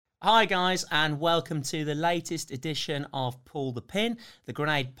Hi guys, and welcome to the latest edition of Pull the Pin, the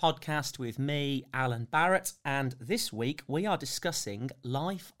Grenade podcast with me, Alan Barrett, and this week we are discussing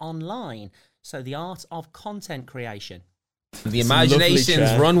life online, so the art of content creation. The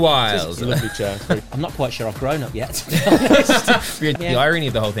imaginations run wild. Lovely chair. I'm not quite sure I've grown up yet, to be honest. The irony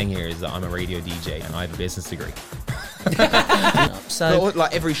of the whole thing here is that I'm a radio DJ and I have a business degree. So,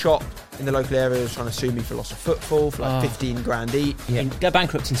 like every shop in the local area was trying to sue me for loss of footfall for like 15 grand each. Yeah, go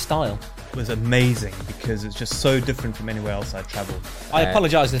bankrupt in style. Was amazing because it's just so different from anywhere else I've travelled. I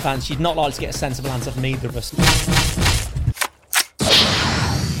apologise in advance. You'd not like to get a sensible answer from either of us.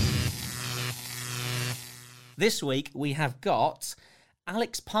 This week we have got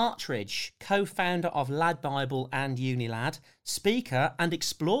Alex Partridge, co-founder of Lad Bible and Unilad, speaker and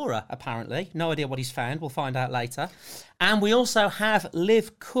explorer, apparently. No idea what he's found. We'll find out later. And we also have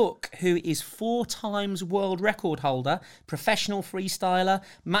Liv Cook, who is 4 times world record holder, professional freestyler,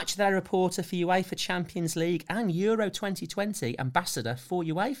 matchday reporter for UEFA Champions League and Euro 2020 ambassador for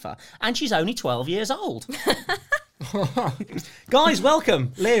UEFA. And she's only 12 years old. Guys,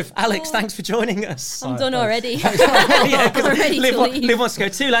 welcome. Liv, Alex, thanks for joining us. I'm done already. Yeah, I'm ready to leave. Liv wants to go.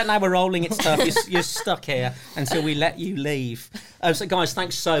 Too late now, we're rolling. It's tough. You're stuck here until we let you leave. So guys,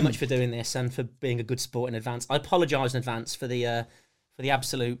 thanks so much for doing this and for being a good sport in advance. I apologise in advance for the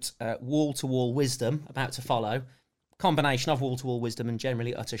absolute wall-to-wall wisdom about to follow. Combination of wall-to-wall wisdom and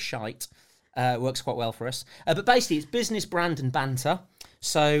generally utter shite. Works quite well for us. But basically, it's business, brand and banter.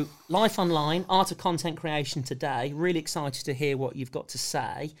 So, life online, art of content creation today. Really excited to hear what you've got to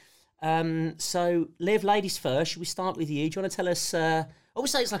say. So, Liv, ladies first. Should we start with you? Do you want to tell us... I always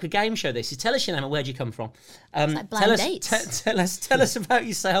say it's like a game show, this. Tell us your name and where'd you come from. It's like blind dates. Tell us about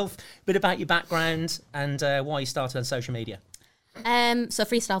yourself, a bit about your background and why you started on social media. So,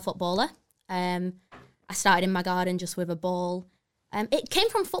 freestyle footballer. I started in my garden just with a ball. It came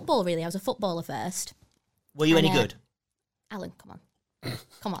from football, really. I was a footballer first. Were you any good? Alan, come on.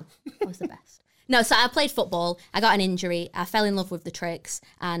 Come on. I was the best. No, so I played football. I got an injury. I fell in love with the tricks.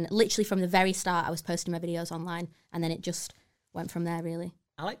 And literally from the very start, I was posting my videos online. And then it just went from there, really.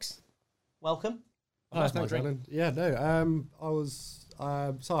 Alex, welcome. Thanks, Alan. Yeah, no.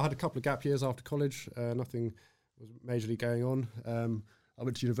 So I had a couple of gap years after college. Nothing was majorly going on. I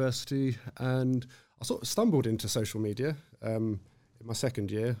went to university and I sort of stumbled into social media in my second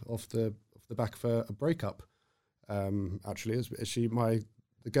year off the back of a breakup. Actually,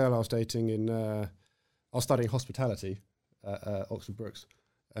 the girl I was dating I was studying hospitality at Oxford Brookes,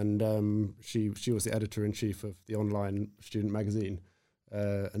 and she was the editor-in-chief of the online student magazine,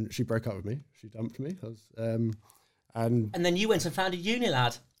 and she broke up with me. She dumped me. And then you went and founded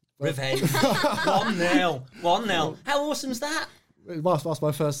Unilad. Revenge. 1-0. How awesome's that? That's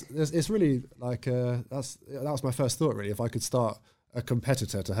my first. It's really like that was my first thought. Really, if I could start a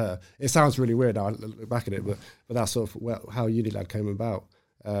competitor to her. It sounds really weird now I look back at it, but that's sort of how Unilad came about.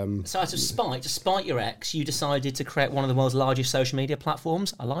 So out of spite, to spite your ex, you decided to create one of the world's largest social media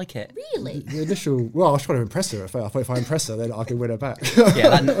platforms. I like it. Really? The initial... Well, I was trying to impress her. I thought if I impress her, then I can win her back.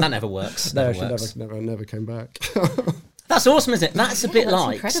 Yeah, that never works. No, she never came back. That's awesome, isn't it? That's a bit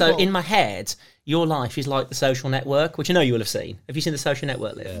like... Incredible. So in my head, your life is like The Social Network, which I know you will have seen. Have you seen The Social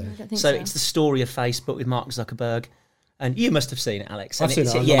Network, Liv? Yeah. I don't think so so. it's the story of Facebook with Mark Zuckerberg. And you must have seen it, Alex. I've seen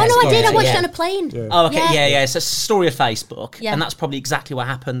it. Yeah, I did. I watched yeah. it on a plane. Yeah. Oh, okay. Yeah. So it's the story of Facebook. Yeah. And that's probably exactly what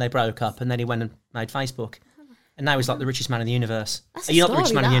happened. They broke up and then he went and made Facebook. And now he's like the richest man in the universe. That's Are you a not the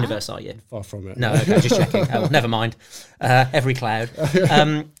richest story, man in the that. universe, are you? Far from it. No, okay, just checking. Oh, well, never mind. Every cloud.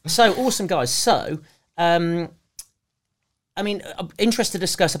 So awesome, guys. So, I'm interested to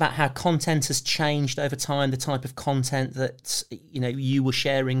discuss about how content has changed over time, the type of content that you were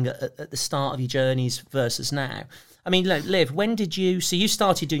sharing at the start of your journeys versus now. I mean, Liv, when did you... So you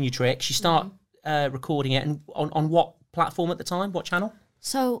started doing your tricks, you start recording it, and on what platform at the time? What channel?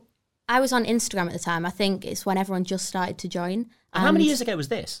 So I was on Instagram at the time. I think it's when everyone just started to join. And how many years ago was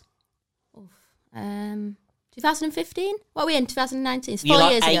this? 2015? What are we in? 2019? It's You're 4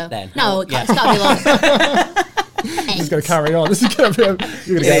 like years 8 ago. then? No, Yeah. it's got to be long. This is going to carry on. This is going to be...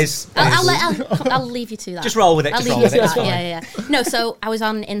 It is. I'll leave you to that. Just roll with it. I'll Just leave roll you with to it. It's that. fine. Yeah. No, so I was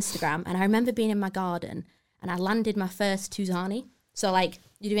on Instagram and I remember being in my garden and I landed my first Tuzani. So like,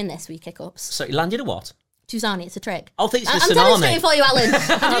 you're doing this with your kick-ups. So you landed a what? Tuzani, it's a trick. I think it's a I'm tsunami. demonstrating for you, Alan.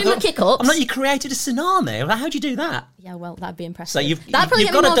 I'm doing my kick-ups. I'm not. You created a tsunami. How'd you do that? Yeah, well, that'd be impressive. So you've That'd probably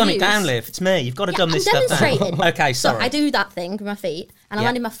got get me to more dumb it views. down, Liv. It's me. You've got to Yeah, dumb this I'm stuff down. demonstrating. Okay, sorry. So I do that thing with my feet, and I Yeah.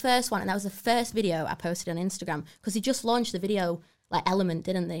 landed my first one, and that was the first video I posted on Instagram because he just launched the video like Element,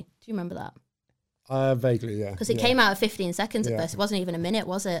 didn't they? Do you remember that? Vaguely, yeah. Because it came out at 15 seconds at Yeah. first. It wasn't even a minute,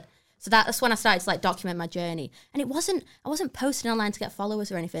 was it? So that's when I started to like document my journey. And I wasn't posting online to get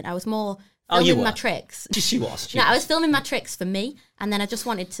followers or anything. I was more filming my tricks. She was. I was filming my tricks for me, and then I just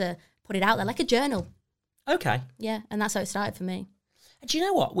wanted to put it out there like a journal. Okay. Yeah, and that's how it started for me. Do you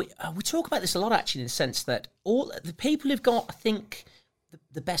know what? We talk about this a lot, actually, in the sense that all the people who've got, I think,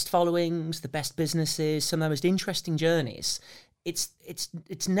 the best followings, the best businesses, some of the most interesting journeys,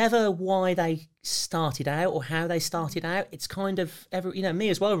 it's never why they started out or how they started out. It's kind of, me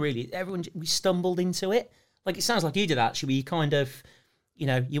as well, really. Everyone, we stumbled into it. Like, it sounds like you did, actually, where you kind of,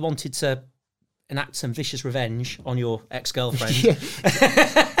 you wanted to enact some vicious revenge on your ex-girlfriend.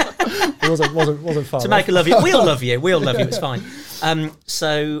 It wasn't fun. To make her love you. We all love you. We all love you. It's fine.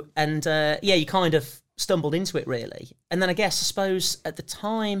 You kind of stumbled into it, really. And then I suppose at the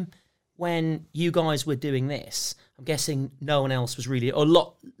time when you guys were doing this, I'm guessing no one else was really, or a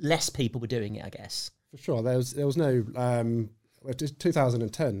lot less people were doing it, I guess. For sure. There was no, it was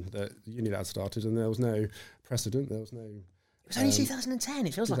 2010 that Unilad started, and there was no precedent. There was no... It was only 2010.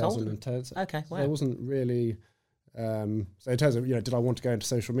 It feels like old. 2010. So okay, wow. There wasn't really... so in terms of, did I want to go into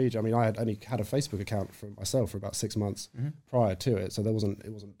social media? I mean, I had only had a Facebook account for myself for about 6 months prior to it. So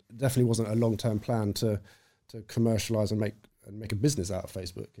definitely wasn't a long-term plan to commercialize and make a business out of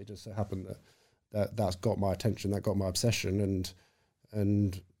Facebook. It just so happened that's got my attention, that got my obsession, and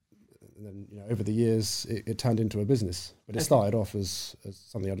then over the years it turned into a business. But it started off as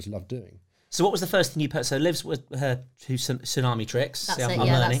something I just loved doing. So what was the first thing you put? So Liv's with her two tsunami tricks. That's it,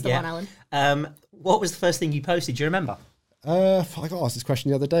 that's the one, Alan. What was the first thing you posted? Do you remember? I got asked this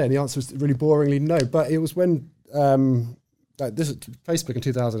question the other day, and the answer was really boringly no. But it was when this is Facebook in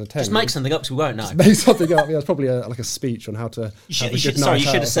 2010. Just make something up, so we won't know. Just make something up. Yeah, it's probably like a speech on how to. You should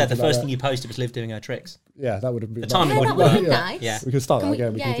have said the first thing you posted was Liv doing her tricks. Yeah, that would have been. The timing would have been nice. Yeah, we could start that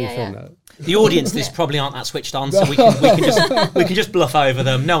again. We can film that. The audience, this probably aren't that switched on, so we can just bluff over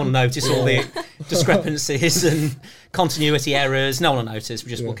them. No one will notice all the discrepancies and continuity errors. No one will notice.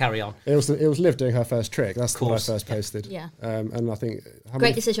 We'll carry on. It was Liv doing her first trick. That's what I first posted. Yeah. And I think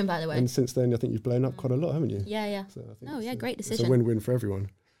great decision, by the way. And since then, I think you've blown up quite a lot, haven't you? Yeah. So I think great decision. It's a win-win for everyone.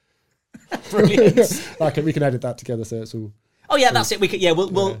 Brilliant. We can edit that together, so it's all. Oh yeah, that's it. We could,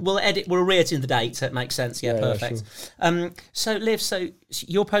 we'll edit. We'll re-edit the date. So it makes sense. Yeah, perfect. Sure. So Liv,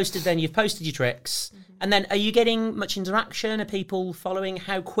 you're posted. Then you've posted your tricks, and then are you getting much interaction? Are people following?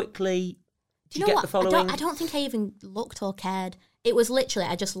 How quickly do you get the following? I don't think I even looked or cared. It was literally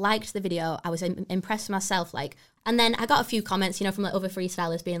I just liked the video. I was impressed with myself, and then I got a few comments, from like other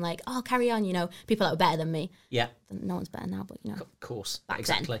freestylers being like, "Oh, carry on," people that were better than me. Yeah. No one's better now, but Of course. Back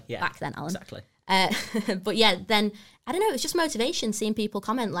then, Alan. Exactly. But yeah, then I don't know. It was just motivation seeing people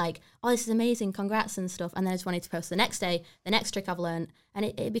comment like, "Oh, this is amazing, congrats" and stuff. And then I just wanted to post the next day, the next trick I've learned, and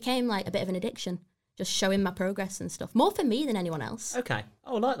it became like a bit of an addiction, just showing my progress and stuff. More for me than anyone else. Okay.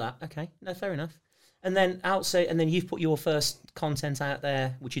 Oh, I like that. Okay. No, fair enough. And then you've put your first content out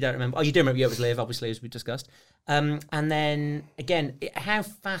there, which you don't remember. Oh, you do remember. Yeah, it was Liv, obviously, as we discussed. And then again, how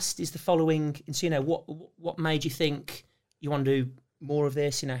fast is the following? And so, what made you think you want to do more of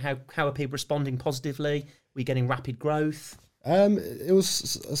this? How are people responding positively? Were you getting rapid growth? It was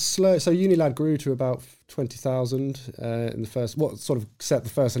slow. So Unilad grew to about 20,000 in the first. What sort of set the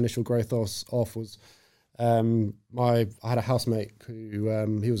first initial growth off was I had a housemate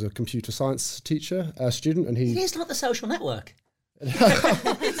who he was a computer science student, and he. It is like The Social Network.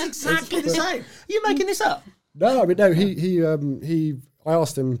 It's exactly the same. Are you making this up? No, no. He. I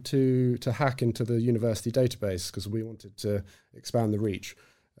asked him to hack into the university database because we wanted to expand the reach.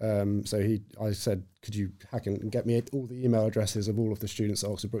 I said, could you hack in and get me all the email addresses of all of the students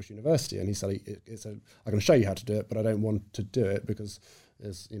at Oxford Brookes University? And he said, I can show you how to do it, but I don't want to do it because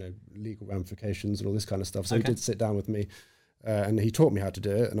there's legal ramifications and all this kind of stuff. So he did sit down with me and he taught me how to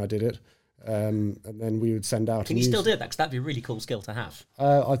do it, and I did it. And then we would send out. Can you still do that? Because that'd be a really cool skill to have.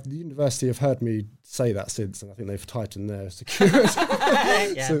 The university have heard me say that since, and I think they've tightened their security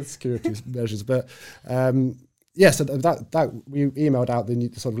security measures. But so that we emailed out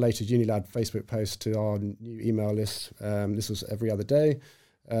the sort of latest Unilad Facebook post to our new email list. This was every other day,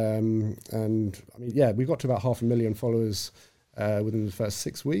 and I mean, we got to about 500,000 followers within the first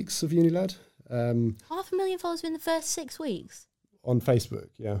 6 weeks of Unilad. 500,000 followers within the first 6 weeks. On Facebook,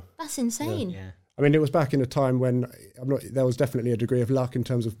 yeah. That's insane. Yeah. I mean, it was back in a time when there was definitely a degree of luck in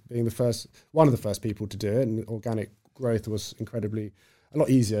terms of being one of the first people to do it, and organic growth was a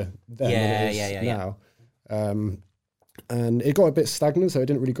lot easier then than it is now. And it got a bit stagnant, so it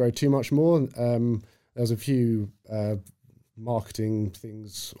didn't really grow too much more. There was a few marketing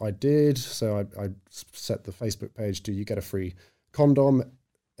things I did. So I set the Facebook page to you get a free condom,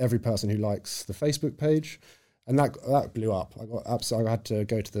 every person who likes the Facebook page. And that blew up. I had to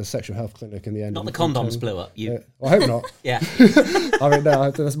go to the sexual health clinic in the end. Not the condoms blew up. You. I hope not. Yeah. I mean,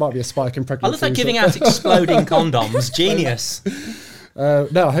 no, there might be a spike in pregnancy. I love that giving out exploding condoms. Genius.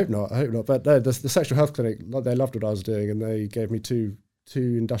 No, I hope not. But no, the sexual health clinic, they loved what I was doing, and they gave me two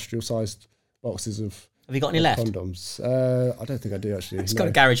industrial-sized boxes of. Have you got any left? Condoms. I don't think I do actually. It's got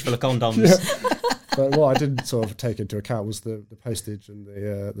a garage full of condoms. But what I didn't sort of take into account was the postage and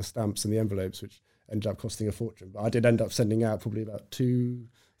the stamps and the envelopes, which ended up costing a fortune. But I did end up sending out probably about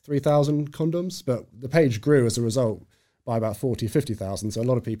 3,000 condoms. But the page grew as a result by about 50,000. So a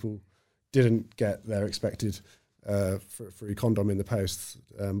lot of people didn't get their expected free condom in the post,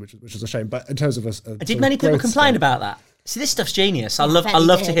 which is a shame. But in terms of did many people complain about that? See, this stuff's genius. I love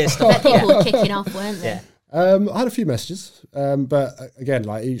to hear stuff. I bet people were kicking off, weren't they? Yeah. I had a few messages, but again,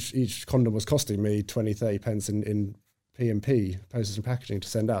 like each condom was costing me 20-30 pence in P&P, postage and packaging, to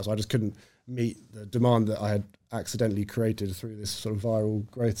send out. So I just couldn't meet the demand that I had accidentally created through this sort of viral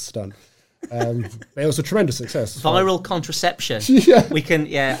growth stunt. But it was a tremendous success. Viral contraception. Yeah. We can,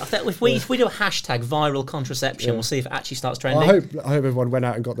 I think if we do a hashtag viral contraception, we'll see if it actually starts trending. I hope everyone went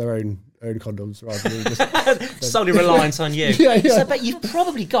out and got their own condoms rather than just solely reliant on you. Yeah. So, but you've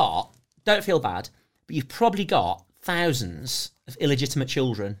probably got, don't feel bad, but you've probably got thousands of illegitimate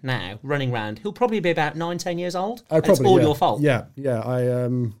children now running around who'll probably be about 9-10 years old. It's all your fault. Yeah.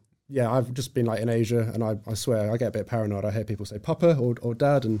 I've just been like in Asia, and I swear I get a bit paranoid. I hear people say "Papa" or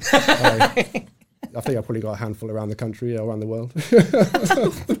 "Dad," and I think I've probably got a handful around the country, around the world.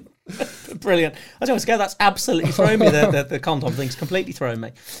 Brilliant. I don't want to go. That's absolutely thrown me. The condom thing's completely thrown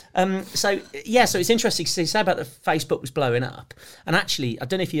me. So it's interesting to say about the Facebook was blowing up. And actually, I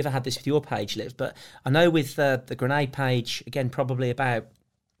don't know if you ever had this with your page, Liv, but I know with the Grenade page, again, probably about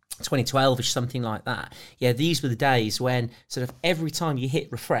 2012-ish, something like that. Yeah, these were the days when sort of every time you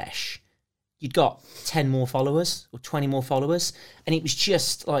hit refresh, you'd got 10 more followers or 20 more followers. And it was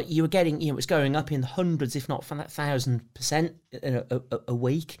just like you were getting, it was going up in the hundreds, if not 1,000% a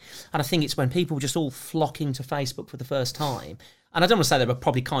week. And I think it's when people were just all flocking to Facebook for the first time. And I don't want to say they were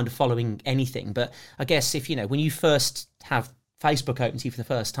probably kind of following anything, but I guess if, when you first have Facebook open to you for the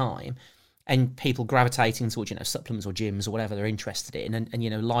first time, and people gravitating towards, supplements or gyms or whatever they're interested in,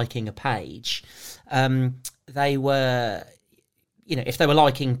 and liking a page, they were, if they were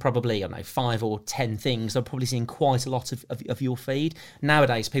liking probably, 5 or 10 things, they're probably seeing quite a lot of your feed.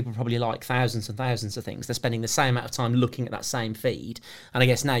 Nowadays, people probably like thousands and thousands of things. They're spending the same amount of time looking at that same feed. And I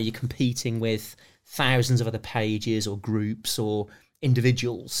guess now you're competing with thousands of other pages or groups or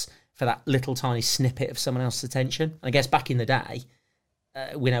individuals for that little tiny snippet of someone else's attention. And I guess back in the day,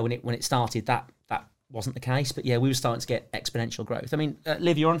 we know when it started, that wasn't the case. But yeah, we were starting to get exponential growth. I mean,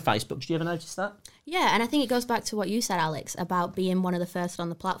 Liv, you're on Facebook. Did you ever notice that? Yeah, and I think it goes back to what you said, Alex, about being one of the first on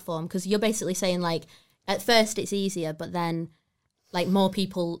the platform, because you're basically saying, like, at first it's easier, but then, like, more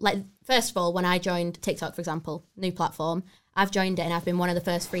people, like, first of all, when I joined TikTok, for example, new platform, I've joined it and I've been one of the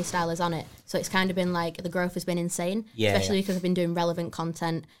first freestylers on it. So it's kind of been like, the growth has been insane, especially because I've been doing relevant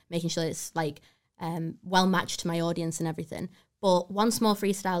content, making sure it's, like, well matched to my audience and everything. But once more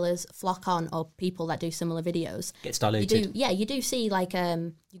freestylers flock on, or people that do similar videos, gets diluted. You do see like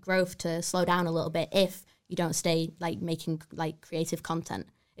your growth to slow down a little bit if you don't stay like making like creative content.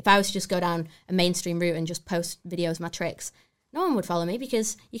 If I was to just go down a mainstream route and just post videos of my tricks, no one would follow me,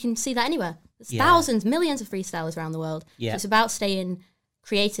 because you can see that anywhere. There's thousands, millions of freestylers around the world. Yeah. So it's about staying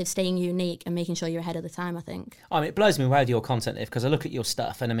creative, staying unique, and making sure you're ahead of the time, I think. I mean, it blows me away with your content, because I look at your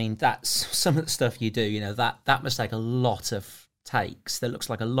stuff, and I mean, that's some of the stuff you do, that must take a lot of takes. That looks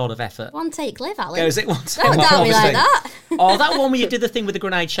like a lot of effort. One take, Liv, Alex. Goes it one take? Don't doubt me like that. Oh, that one where you did the thing with the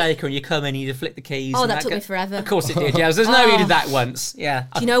grenade shaker and you come in and you flick the keys. Oh, that took me forever. Of course it did, Jazz. There's no you did that once. Yeah.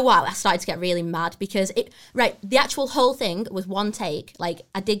 Do you know what? I started to get really mad because the actual whole thing was one take. Like,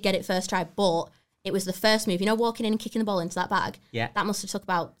 I did get it first try, but it was the first move. Walking in and kicking the ball into that bag. Yeah. That must have took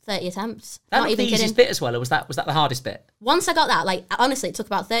about 30 attempts. That was the easiest bit as well, or was that the hardest bit? Once I got that, like, honestly, it took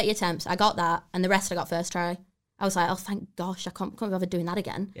about 30 attempts. I got that, and the rest I got first try. I was like, oh, thank gosh, I can't bother doing that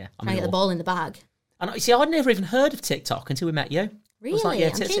again. Yeah, trying to get the ball in the bag. And see, I'd never even heard of TikTok until we met you. Really? Like,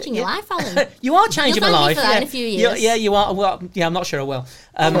 I'm changing your life, Alan. You are changing my life. You'll thank me for that in a few years. Yeah, you are. Well, yeah, I'm not sure I will.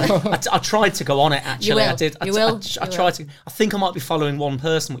 I tried to go on it, actually. You will. I did. You will. I tried to. I think I might be following one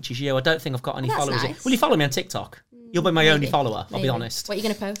person, which is you. I don't think I've got any followers. Nice. Will you follow me on TikTok? You'll be my only follower, I'll be honest. What are you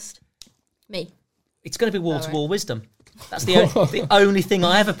going to post? Me? It's going to be wall-to-wall wisdom. That's the only thing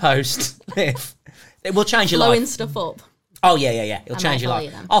I ever post. It will change your life. Blowing stuff up. Oh yeah. It'll change your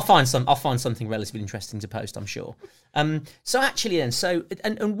life. I'll find something relatively interesting to post, I'm sure. So actually, then,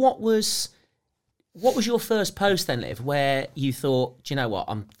 and what was your first post then, Liv? Where you thought, do you know what?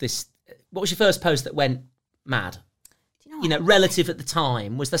 What was your first post that went mad? Do you know You know, relative at the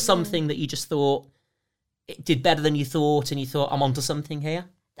time, was there something that you just thought it did better than you thought, and you thought, I'm onto something here?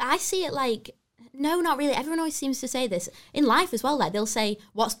 I see it like, no, not really. Everyone always seems to say this in life as well. Like they'll say,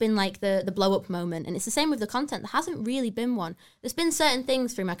 what's been like the blow up moment? And it's the same with the content. There hasn't really been one. There's been certain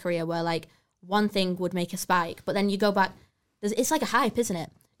things through my career where like one thing would make a spike, but then you go back, it's like a hype, isn't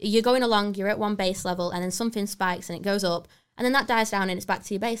it? You're going along, you're at one base level, and then something spikes and it goes up, and then that dies down and it's back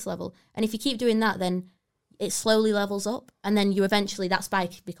to your base level. And if you keep doing that, then it slowly levels up, and then you eventually, that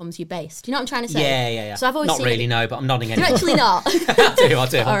spike becomes your base. Do you know what I'm trying to say? Yeah. So I've always not seen really, it. no, but I'm nodding You're anyway. actually not. I do. All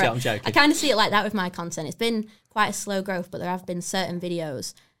right. I'm joking. I kind of see it like that with my content. It's been quite a slow growth, but there have been certain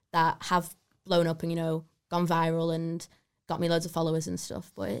videos that have blown up and, you know, gone viral and got me loads of followers and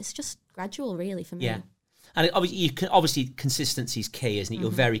stuff. But it's just gradual, really, for me. Yeah. And obviously consistency is key, isn't it? You're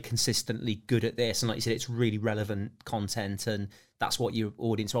very consistently good at this, and like you said, it's really relevant content, and that's what your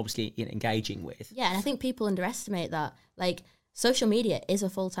audience are obviously engaging with. Yeah, and I think people underestimate that. Like, social media is a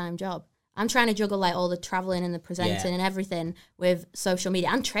full-time job. I'm trying to juggle like all the traveling and the presenting and everything with social media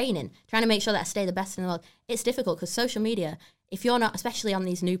and training, trying to make sure that I stay the best in the world. It's difficult because social media, if you're not, especially on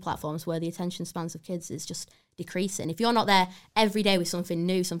these new platforms where the attention spans of kids is just decreasing, if you're not there every day with something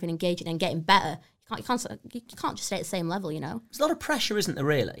new, something engaging and getting better, you can't just stay at the same level, you know? There's a lot of pressure, isn't there,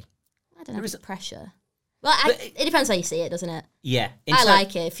 really? I don't know if it's pressure. Well, it depends how you see it, doesn't it? Yeah. I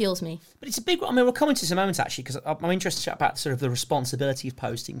like it. It fuels me. But it's a big... I mean, we'll come into some moments, actually, because I'm interested to chat about sort of the responsibility of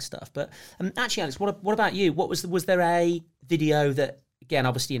posting stuff. But actually, Alex, what about you? Was there a video that, again,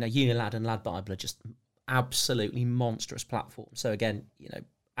 obviously, you know, Unilad and Lad Bible are just absolutely monstrous platforms. So, again, you know,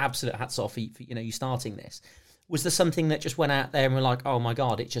 absolute hats off for you know, you starting this. Was there something that just went out there and we're like, oh my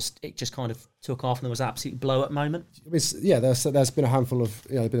God, it just kind of took off and there was an absolute blow up moment? I mean, yeah, there's been a handful of,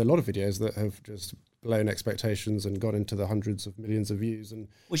 you know, there's been a lot of videos that have just blown expectations and got into the hundreds of millions of views. And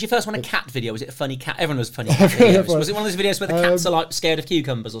was your first one a cat video? Was it a funny cat? Everyone was funny cat videos. Was it one of those videos where the cats are like scared of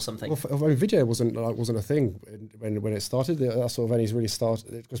cucumbers or something? Well, I mean, video wasn't a thing when it started. That sort of only really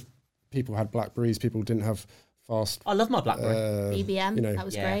started because people had Blackberries. People didn't have fast. I love my Blackberry. BBM, you know, that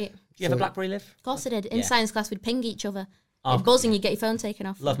was great. Do you have a Blackberry, Liv? Of course I did. In science class, we'd ping each other. Oh, If buzzing, you get your phone taken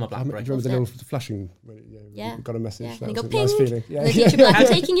off. Love my Do Blackberry. you remember the little flashing when Yeah. you got a message? Yeah. That And you was go a nice ping. feeling. Yeah. And the teacher would be like, I'm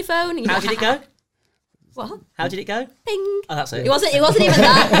taking your phone. And you'd be How like, did it go? What? How did it go? Ping. Oh, that's it. It wasn't even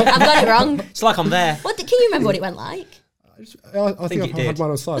that. I've got it wrong. It's like I'm there. Can you remember what it went like? I think it I had did. mine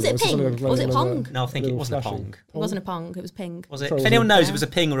on silent. Was it just ping? sort of Was it running pong? a No, I think it little wasn't a flashing. pong. It wasn't a pong. It was ping. Was it? Sure, If was anyone it- knows it was a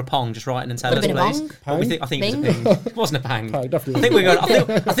ping or a pong, just write in and tell us, Would've been a please. bong. But I think it was a Bing. ping. It wasn't a pang. Pang, definitely. I think we're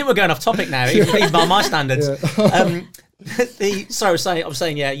going. I think we're going off topic now, even by my standards. I was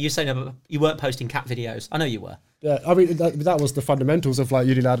saying, yeah, you saying you weren't posting cat videos. I know you were. Yeah, I mean that was the fundamentals of like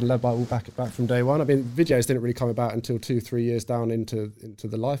Unilad and Led Bible back from day one. I mean, videos didn't really come about until 2-3 years down into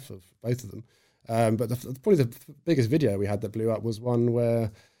the life of both of them. But probably the biggest video we had that blew up was one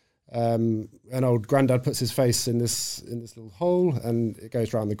where an old granddad puts his face in this little hole and it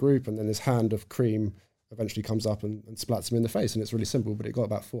goes around the group, and then this hand of cream eventually comes up and splats him in the face. And it's really simple, but it got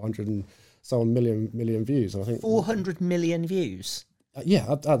about 400 and so on million views. And I think 400 million views.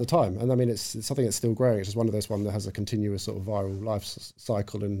 Yeah, at the time. And I mean, it's something that's still growing. It's just one of those ones that has a continuous sort of viral life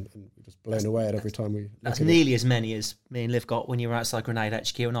cycle and we're just blown away at every time we That's look at it. nearly as many as me and Liv got when you were outside Grenade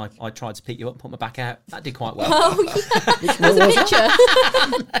HQ, and I tried to pick you up and put my back out. That did quite well. Oh, yeah. There's a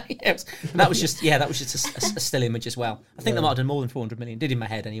picture. Yes. That was just a still image as well. I think that might have done more than 400 million. Did in my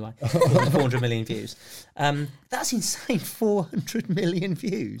head anyway. 400 million views. That's insane. 400 million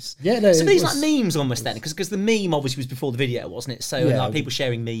views. Yeah, no, so it these was- like memes almost then, because the meme obviously was before the video, wasn't it? So Yeah. like people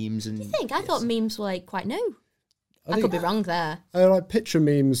sharing memes and. I thought memes were like quite new. I could be wrong there. Like picture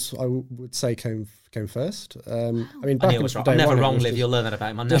memes, I would say came first. I mean, I back knew I in was wrong. day I'm never one, it wrong, was Liv. just- You'll learn that about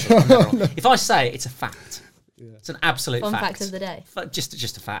him. I'm never wrong. If I say it, it's a fact. It's an absolute Fun fact. fact of the day.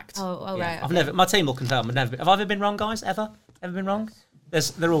 Just a fact. Oh, Yeah. right. I've never. My team will confirm. Have I ever been wrong, guys? Ever been wrong?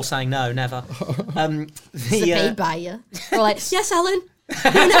 They're all saying no, never. It's paid by you. We're like, yes, Alan.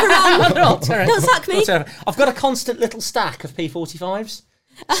 You're never wrong. They're all terrible. Don't sack me. All terrible. I've got a constant little stack of P45s,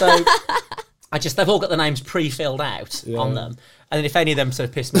 so they've all got the names pre-filled out on them, and then if any of them sort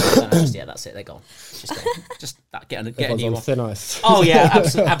of piss me off, then that's it. They're gone. Just that, get a Everyone's new on one. thin ice. Oh yeah,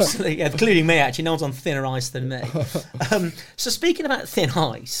 absolutely, yeah, including me. Actually, no one's on thinner ice than me. So speaking about thin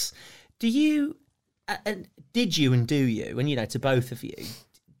ice, do you and do you, and you know, to both of you,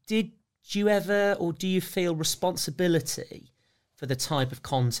 did you ever or do you feel responsibility for the type of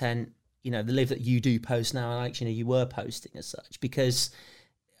content, you know, the Liv that you do post now, Alex, you know, you were posting as such? Because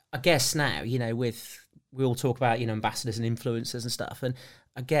I guess now, you know, we all talk about, you know, ambassadors and influencers and stuff, and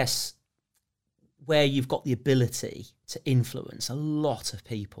I guess where you've got the ability to influence a lot of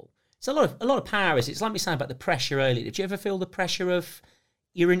people, it's a lot of power. It's like we saying about the pressure earlier. Did you ever feel the pressure of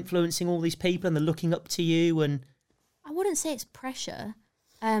you're influencing all these people and they're looking up to you? And I wouldn't say it's pressure,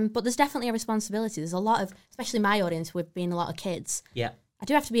 but there's definitely a responsibility. There's a lot of, especially my audience, with being a lot of kids. Yeah. I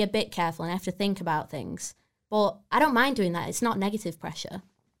do have to be a bit careful and I have to think about things. But I don't mind doing that. It's not negative pressure.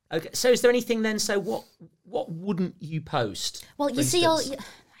 Okay, so is there anything then? So what wouldn't you post? Well, you see I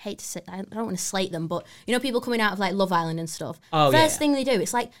hate to say, I don't want to slate them, but you know, people coming out of like Love Island and stuff. Oh, First yeah. thing they do,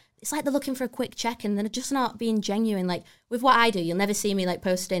 it's like they're looking for a quick check and they're just not being genuine. Like with what I do, you'll never see me like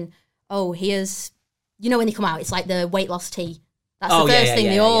posting, oh, here's, you know, when they come out, it's like the weight loss tea. That's the first thing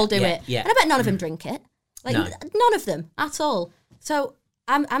they all do it. Yeah. And I bet none of them drink it. Like No. none of them at all. So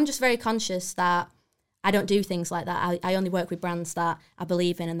I'm just very conscious that I don't do things like that. I only work with brands that I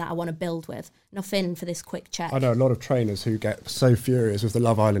believe in and that I want to build with. Nothing for this quick check. I know a lot of trainers who get so furious with the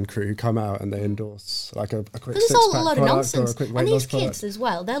Love Island crew who come out and they endorse like a quick Because it's all a six-pack load of product or a nonsense. quick And weight these loss kids product. as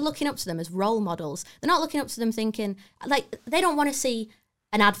well, they're looking up to them as role models. They're not looking up to them thinking, like, they don't want to see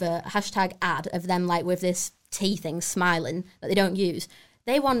an advert, hashtag ad, of them like with this tea thing smiling that they don't use.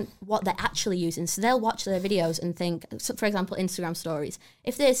 They want what they're actually using. So they'll watch their videos and think, so for example, Instagram stories.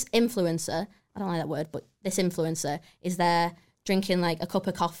 If this influencer, I don't like that word, but this influencer is there drinking like a cup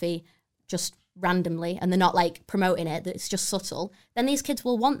of coffee just randomly and they're not like promoting it, that it's just subtle, then these kids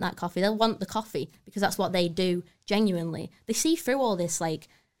will want that coffee. They'll want the coffee because that's what they do genuinely. They see through all this, like,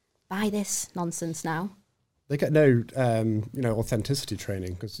 buy this nonsense now. They get no, authenticity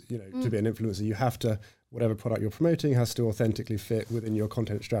training because, to be an influencer, you have to, whatever product you're promoting has to authentically fit within your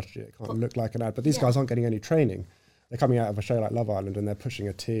content strategy. It can't look like an ad. But these guys aren't getting any training. They're coming out of a show like Love Island and they're pushing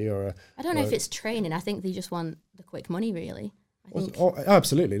a tea or a... I don't know if it's training. I think they just want the quick money, really.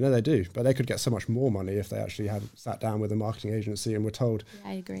 absolutely. No, they do. But they could get so much more money if they actually had sat down with a marketing agency and were told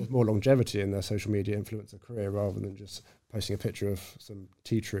I agree. there's more longevity in their social media influencer career rather than just posting a picture of some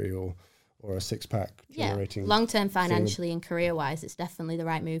tea tree or a six-pack generating... long-term financially and career-wise, it's definitely the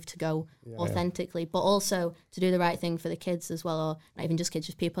right move to go authentically, but also to do the right thing for the kids as well, or not even just kids,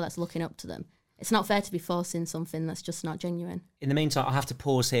 just people that's looking up to them. It's not fair to be forcing something that's just not genuine. In the meantime, I'll have to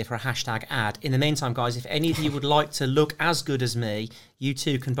pause here for a hashtag ad. In the meantime, guys, if any of you would like to look as good as me, you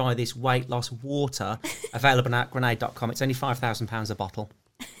too can buy this weight loss water available at grenade.com. It's only £5,000 a bottle.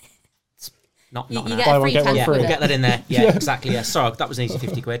 It's not You an get ad. Buy a one, free get one tank free. with We'll it. get that in there. Yeah, exactly. Yeah, sorry, that was an easy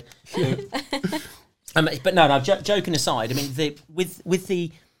 50 quid. But no, joking aside, I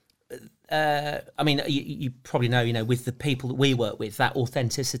mean, you probably know, with the people that we work with, that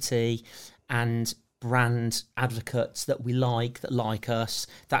authenticity and brand advocates that we like us,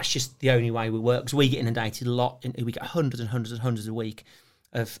 that's just the only way we work, because we get inundated a lot. We get hundreds and hundreds and hundreds a week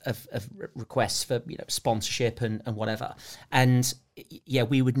of requests for sponsorship and whatever. And yeah,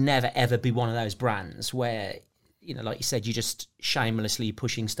 we would never ever be one of those brands where, like you said, you're just shamelessly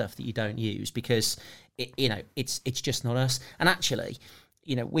pushing stuff that you don't use, because it's just not us. And actually,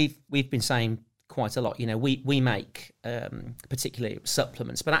 we've been saying quite a lot. We make particularly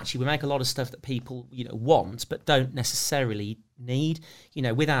supplements, but actually we make a lot of stuff that people want but don't necessarily need.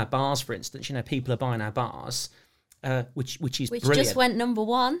 With our bars, for instance, people are buying our bars, which is brilliant. Just went number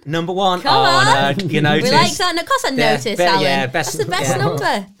one. Number one. Come on. No, you noticed. We like that. Of course I noticed, Alan. Yeah, that's the best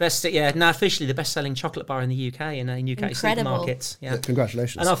number. Best. Yeah, no, officially the best-selling chocolate bar in the UK and in UK Incredible. supermarkets. Yeah.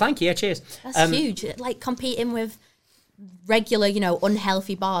 Congratulations. Oh, thank you. Yeah, cheers. That's huge. Like competing with regular,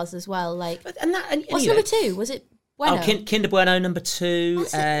 unhealthy bars as well. Like, what's number two? Was it Bueno? Kinder Bueno number 2.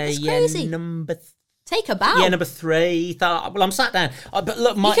 That's crazy. Number Take a bow. Yeah, number 3. Well, I'm sat down. But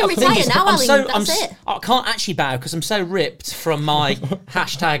look, you can retire now, Alan. That's it. I can't actually bow because I'm so ripped from my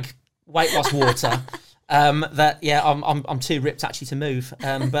hashtag weight loss water that I'm too ripped actually to move.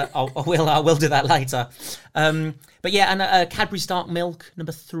 But I will do that later. But yeah, and Cadbury's Dark Milk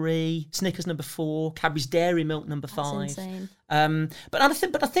number 3, Snickers number 4, Cadbury's Dairy Milk number 5. That's insane. But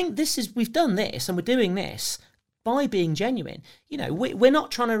I think we've done this and we're doing this by being genuine. We're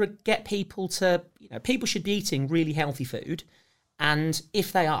not trying to get people to, people should be eating really healthy food. And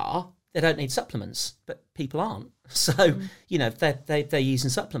if they are, they don't need supplements, but people aren't. So, they're using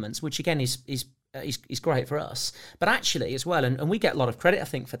supplements, which again is great for us. But actually as well, and we get a lot of credit, I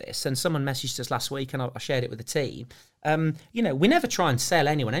think, for this. And someone messaged us last week and I shared it with the team. We never try and sell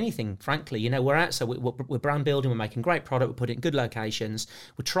anyone anything, frankly. We're out, so we're brand building, we're making great product, we're putting it in good locations.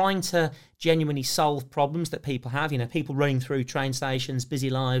 We're trying to genuinely solve problems that people have. People running through train stations, busy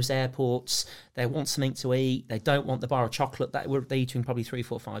lives, airports. They want something to eat. They don't want the bar of chocolate that they eating probably 3,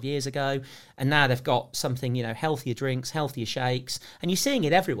 4, 5 years ago. And now they've got something, healthier drinks, healthier shakes. And you're seeing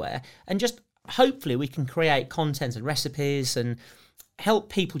it everywhere. And just hopefully we can create content and recipes and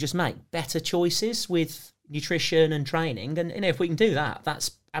help people just make better choices with nutrition and training. And if we can do that,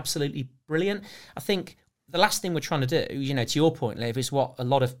 that's absolutely brilliant. I think the last thing we're trying to do, you know, to your point, Liv, is what a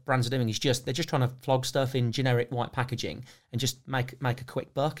lot of brands are doing is they're just trying to flog stuff in generic white packaging and just make a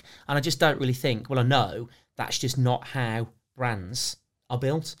quick buck. And I just don't really think, well, I know that's just not how brands are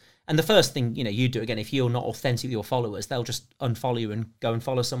built. And the first thing, you know, you do, again, if you're not authentic with your followers, they'll just unfollow you and go and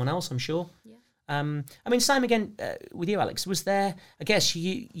follow someone else, I'm sure. Yeah. I mean, same again with you, Alex. Was there, I guess,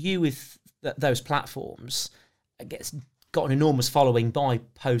 you with those platforms, I guess, got an enormous following by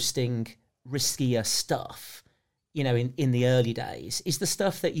posting riskier stuff, you know, in the early days. Is the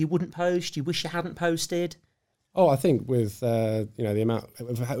stuff that you wouldn't post, you wish you hadn't posted? Oh, I think with you know, the amount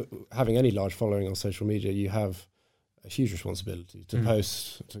of having any large following on social media, you have a huge responsibility to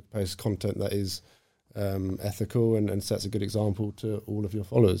post content that is ethical and sets a good example to all of your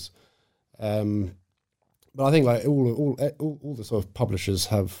followers. But I think like all the sort of publishers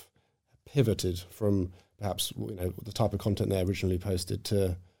have pivoted from perhaps, you know, the type of content they originally posted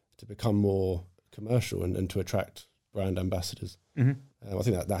to become more commercial and to attract brand ambassadors. Mm-hmm. I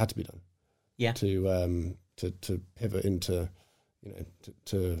think that had to be done. Yeah. To pivot into, you know,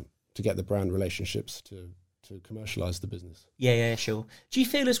 to get the brand relationships to commercialize the business. Yeah, sure. Do you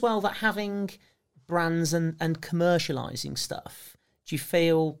feel as well that having brands and commercializing stuff, do you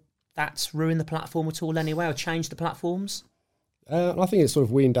feel that's ruined the platform at all anyway, or changed the platforms? I think it's sort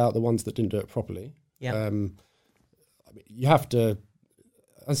of weaned out the ones that didn't do it properly. Yeah. I mean, you have to,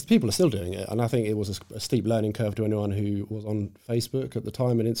 and people are still doing it, and I think it was a steep learning curve to anyone who was on Facebook at the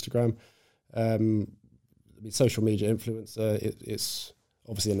time and Instagram. I mean, social media influencer, it's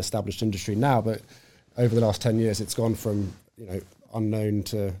obviously an established industry now, but over the last 10 years, it's gone from, you know, unknown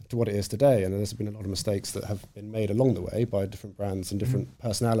to what it is today, and there's been a lot of mistakes that have been made along the way by different brands and different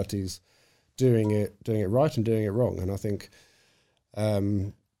personalities doing it right and doing it wrong. And I think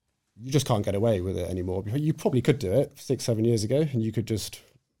you just can't get away with it anymore. You probably could do it 6-7 years ago, and you could just,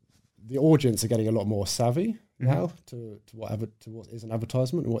 the audience are getting a lot more savvy now to what is an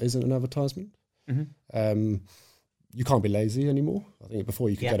advertisement and what isn't an advertisement. You can't be lazy anymore. I think before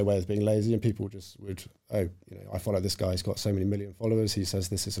you could get away with being lazy, and people just would, you know, I follow this guy, he's got so many million followers, he says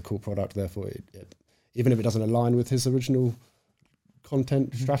this is a cool product, therefore even if it doesn't align with his original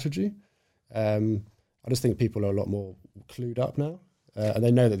content strategy, I just think people are a lot more clued up now, and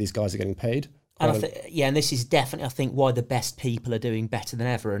they know that these guys are getting paid. And and this is definitely, I think, why the best people are doing better than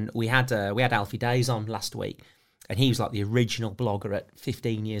ever. And we had Alfie Days on last week, and he was like the original blogger at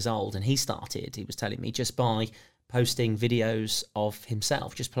 15 years old, and he was telling me, just by posting videos of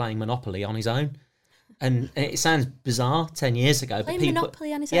himself just playing Monopoly on his own. And it sounds bizarre 10 years ago. Playing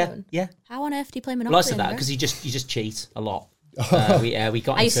Monopoly on his own? Yeah. How on earth do you play Monopoly? Well, I said that because you just cheat a lot. We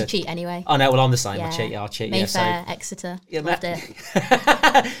got. I used to cheat anyway. Oh no, well I'm the same. I cheat. Mayfair, Exeter, loved it.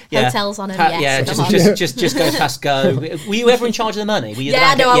 Hotels on them. Just go past Go. Were you ever in charge of the money? Were you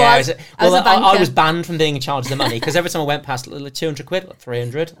I was. I was banned from being in charge of the money because every time I went past 200 quid, like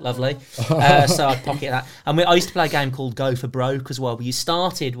 300, lovely. So I'd pocket that. And I used to play a game called Go for Broke as well, where you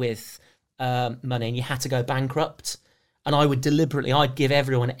started with money and you had to go bankrupt. And I would deliberately, I'd give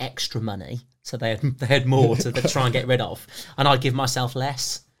everyone extra money, so they had more to try and get rid of, and I'd give myself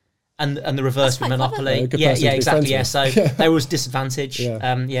less. And the reverse with Monopoly. Yeah, exactly. Yeah, so there was disadvantage.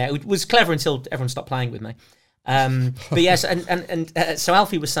 It was clever until everyone stopped playing with me. But yes, so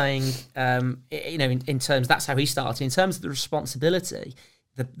Alfie was saying, you know, in terms, that's how he started. In terms of the responsibility,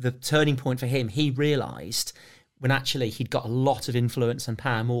 the turning point for him, he realised when actually he'd got a lot of influence and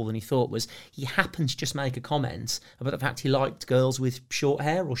power, more than he thought, was he happened to just make a comment about the fact he liked girls with short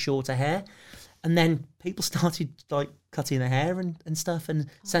hair or shorter hair. And then people started like cutting their hair and stuff and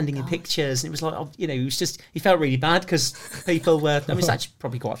sending him pictures. And it was like, you know, he felt really bad because people were, I mean, it's actually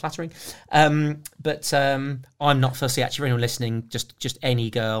probably quite flattering. But I'm not fussy, actually, for anyone listening, just any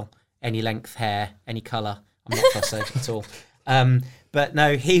girl, any length hair, any colour. I'm not fussy at all. But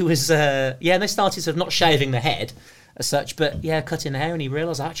no, he was, they started sort of not shaving the head as such, but cutting the hair, and he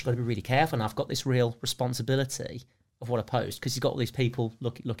realised, I've actually got to be really careful, and I've got this real responsibility of what I post, because he's got all these people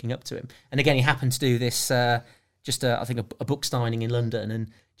looking up to him. And again, he happened to do this, I think a book signing in London, and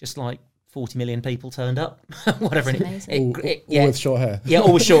just like 40 million people turned up, whatever. All with short hair. Yeah,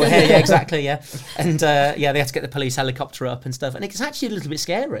 all with short hair, yeah, exactly, yeah. And they had to get the police helicopter up and stuff, and it's actually a little bit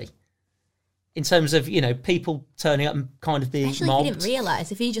scary. In terms of, you know, people turning up and kind of being mobbed. Actually, he didn't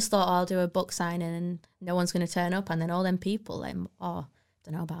realise. If he just thought, I'll do a book signing and no one's going to turn up, and then all them people, like, don't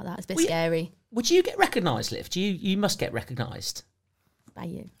know about that. It's a bit scary. Would you get recognised, Liv? You must get recognised. By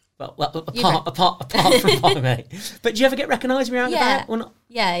you. Well, apart from by me. But do you ever get recognised when you're out and about or not?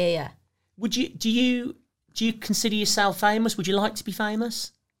 Yeah. Would you? Do you consider yourself famous? Would you like to be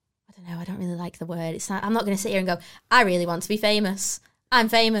famous? I don't know. I don't really like the word. I'm not going to sit here and go, I really want to be famous. I'm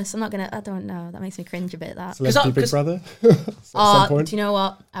famous. I don't know. That makes me cringe a bit. That. Celebrity Big Brother. At some point. Do you know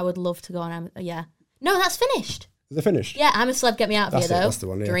what? I would love to go on. Yeah. No, that's finished. Is it finished? Yeah, I'm a Celeb. Get me out of That's here, though. That's the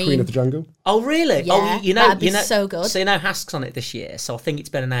one. Yeah. Dream. Queen of the Jungle. Oh, really? Yeah, oh, that'd be so good. So Hask's on it this year. So I think it's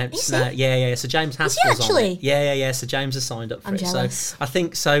been announced. Is it? Yeah. So James Hask he was actually? on it. Yeah. So James has signed up for I'm it. jealous. So I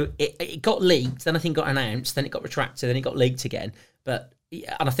think so. It got leaked, then I think got announced, then it got retracted, then it got leaked again. But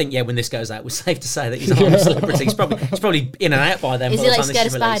yeah, and I think when this goes out, we're safe to say that he's not a celebrity. He's probably in and out by then. Is by he the like time scared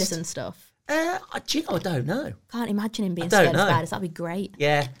this of is spiders released. and stuff? Do you know? I don't know. Can't imagine him being don't scared know. of spiders. That'd be great.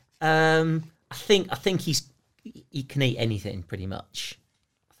 Yeah. I think he can eat anything pretty much.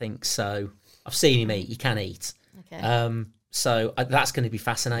 I think so. I've seen him eat. He can eat. Okay. So that's going to be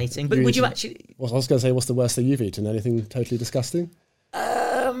fascinating. But would you actually? I was going to say, what's the worst thing you've eaten? Anything totally disgusting?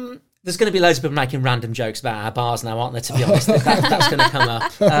 There's going to be loads of people making random jokes about our bars now, aren't there? To be honest, that's going to come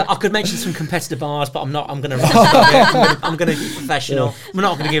up. I could mention some competitor bars, but I'm not. I'm going to. I'm going to be professional. Yeah. I'm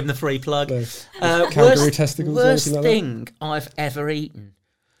not going to give them the free plug. No. Kangaroo testicles. Worst like thing I've ever eaten.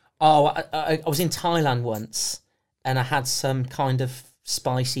 Oh, I was in Thailand once, and I had some kind of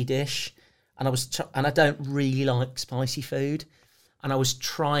spicy dish, and I don't really like spicy food, and I was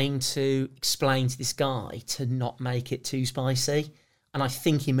trying to explain to this guy to not make it too spicy. And I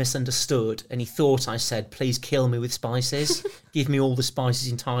think he misunderstood, and he thought I said, "Please kill me with spices. Give me all the spices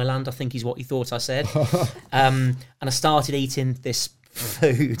in Thailand." I think is what he thought I said. And I started eating this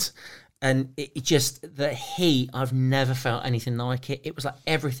food, and it just, the heat, I've never felt anything like it. It was like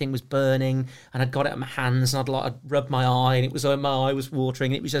everything was burning, and I'd got it in my hands, and I'd rubbed my eye, and it was my eye was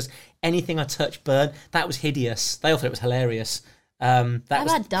watering. It was just anything I touched burned. That was hideous. They all thought it was hilarious. That I've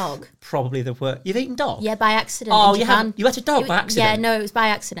was had dog. probably the worst. You've eaten dog? Yeah, by accident. Oh, in you Japan. have? You had a dog by accident? Yeah, no, it was by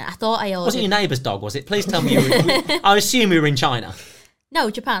accident. I thought I ordered. Was it your neighbour's dog, was it? Please tell me you were... I assume you were in China.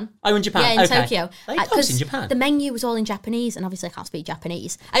 No, Japan. Oh, in Japan? Yeah, in okay. Tokyo. They eat dogs in Japan? The menu was all in Japanese, and obviously I can't speak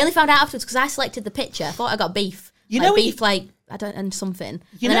Japanese. I only found out afterwards because I selected the picture. I thought I got beef. You know beef, and something.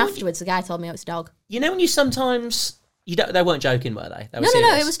 And then afterwards, the guy told me it was dog. You know when you sometimes... They weren't joking, were they? They were No,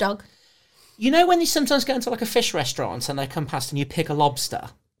 serious. it was dog. You know when you sometimes go into like a fish restaurant and they come past and you pick a lobster?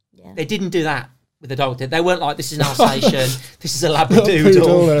 Yeah. They didn't do that with the dog, did they? They weren't like, this is an Alsatian, this is a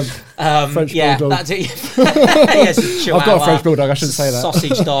Labradoodle. French yeah, bulldog. that's it. Yes, I've got a French bulldog, I shouldn't say that.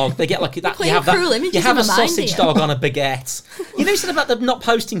 Sausage dog. They get like that. You have a sausage dog on a baguette. You know, you said about the not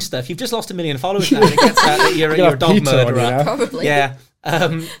posting stuff. You've just lost 1 million followers now. It gets out that you're a dog murderer. Probably. Yeah.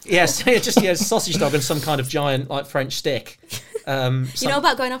 Sausage dog and some kind of giant like French stick. You know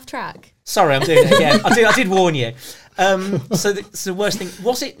about going off track? Sorry, I'm doing it again. I did warn you. So the worst thing,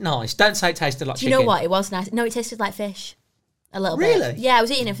 was it nice? Don't say it tasted like chicken. You know what? It was nice. No, it tasted like fish. A little bit. Really? Yeah, I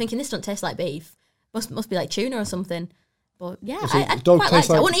was eating it thinking this doesn't taste like beef. Must be like tuna or something. But yeah, I dog quite tastes liked it.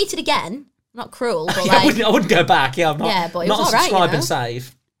 I like- wouldn't eat it again. I'm not cruel, but Yeah, I wouldn't go back. Yeah, I'm not. Yeah, but it not was a all right, subscribe you know? and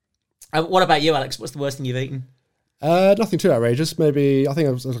save. What about you, Alex? What's the worst thing you've eaten? Nothing too outrageous. Maybe I think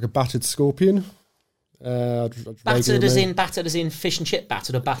it was like a battered scorpion. Battered as in fish and chip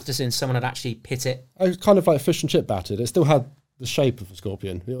battered, or battered as in someone had actually hit it? It was kind of like fish and chip battered. It still had the shape of a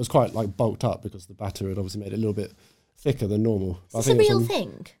scorpion. It was quite like bulked up because the batter had obviously made it a little bit thicker than normal. Is this a real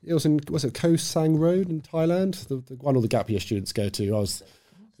thing? It was in, was it Koh Sang Road in Thailand? The one all the gap year students go to. I was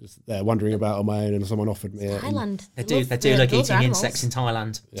just there wondering about on my own, and someone offered me it. Thailand. They do like eating insects in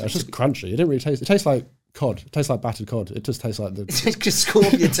Thailand. Yeah, it's just crunchy. It didn't really taste. It tastes like cod. It tastes like battered cod. It just tastes like the. Because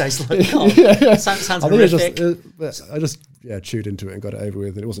scorpion tastes like cod. Sounds I think horrific. I just chewed into it and got it over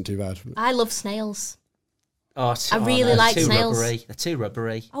with, and it wasn't too bad. I love snails. I really like snails. Rubbery. They're too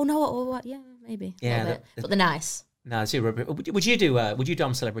rubbery. Oh no! What? Yeah, maybe. Yeah, but they're nice. No, they're too rubbery. Would you do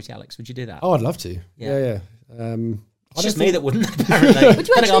I'm Celebrity, Alex? Would you do that? Oh, I'd love to. Yeah. It's just me that wouldn't, apparently. Would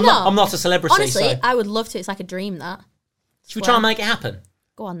you actually not? I'm not a celebrity. Honestly, so. I would love to. It's like a dream, that. Should we try and make it happen?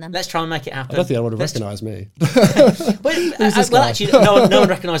 Go on then. Let's try and make it happen. I don't think anyone would recognise me. Actually, no one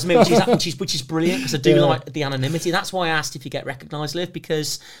recognised me, which is brilliant, because I do like the anonymity. That's why I asked if you get recognised, Liv,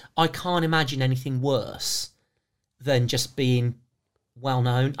 because I can't imagine anything worse than just being well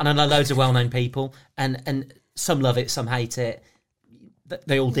known. And I know loads of well known people, and some love it, some hate it.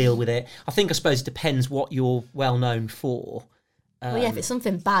 They all deal with it. I suppose it depends what you're well known for. Well, yeah, if it's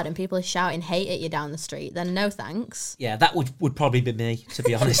something bad and people are shouting hate at you down the street, then no thanks. Yeah, that would probably be me, to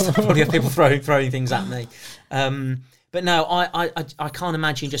be honest. I'd probably have people throwing things at me. But no, I can't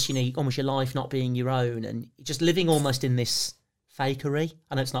imagine just, almost your life not being your own and just living almost in this fakery.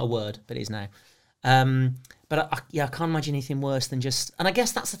 I know it's not a word, but it is now. But I can't imagine anything worse than just... And I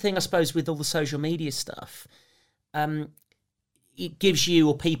guess that's the thing, I suppose, with all the social media stuff. It gives you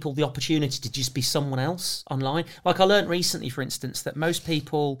or people the opportunity to just be someone else online. Like I learned recently, for instance, that most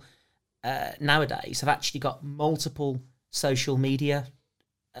people nowadays have actually got multiple social media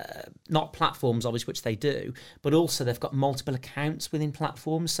not platforms, obviously, which they do, but also they've got multiple accounts within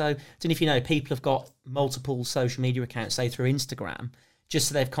platforms. So I don't know if you know, people have got multiple social media accounts, say through Instagram, just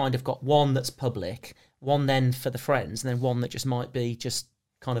so they've kind of got one that's public, one then for the friends, and then one that just might be just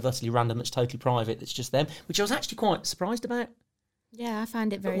kind of utterly random, that's totally private, that's just them, which I was actually quite surprised about. Yeah, I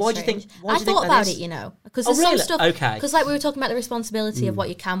find it very Why do you strange. think? Why I do you think thought that about is? it, you know, because Oh, there's really? some stuff. Okay. Because like we were talking about the responsibility of what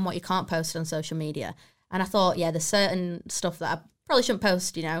you can, what you can't post on social media, and I thought, yeah, there's certain stuff that I probably shouldn't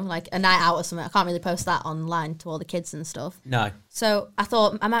post. You know, like a night out or something. I can't really post that online to all the kids and stuff. No. So I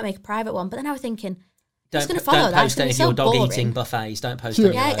thought I might make a private one, but then I was thinking, who's Don't, going to follow don't that? post It's gonna any be of so your dog boring. eating buffets. Don't post any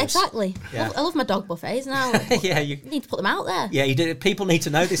of Yeah, those. exactly. Yeah. I love my dog buffets now. Yeah, you need to put them out there. Yeah, you do. People need to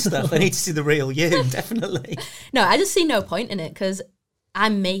know this stuff. They need to see the real you, definitely. No, I just see no point in it because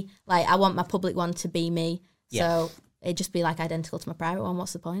I'm me. Like, I want my public one to be me. Yeah. So it'd just be like identical to my private one.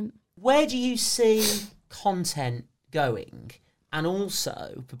 What's the point? Where do you see content going? And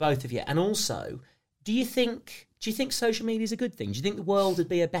also, for both of you, and also, do you think social media is a good thing? Do you think the world would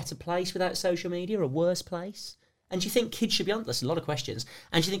be a better place without social media, or a worse place? And do you think kids should be on? That's a lot of questions.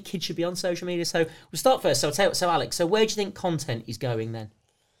 And do you think kids should be on social media? So we'll start first. So Alex, so where do you think content is going then?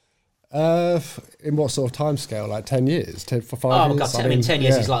 In what sort of timescale? Like 10 years? For 5 Oh, years? God, I mean, 10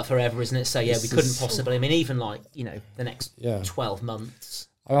 years yeah. is like forever, isn't it? So, yeah, we couldn't possibly. I mean, even like, you know, the next Yeah. 12 months.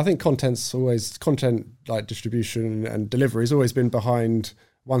 I think content like distribution and delivery has always been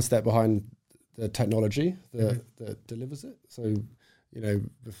one step behind the technology that delivers it. So, you know,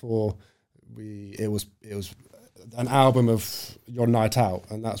 before it was an album of your night out,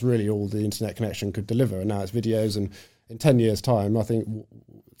 and that's really all the internet connection could deliver. And now it's videos, and in 10 years' time, I think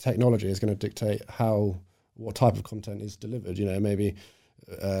technology is going to dictate what type of content is delivered. You know, maybe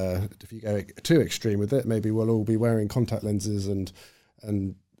if you go too extreme with it, maybe we'll all be wearing contact lenses and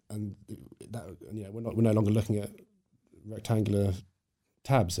that, you know, we're no longer looking at rectangular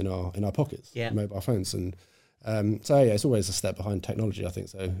tabs in our pockets, mobile phones, and so yeah, it's always a step behind technology, I think.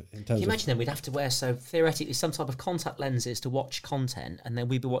 So in terms Can you imagine then we'd have to wear theoretically some type of contact lenses to watch content, and then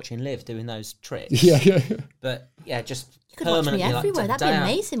we'd be watching Liv doing those tricks. Yeah. But yeah, just You could watch me permanently everywhere. like, That'd be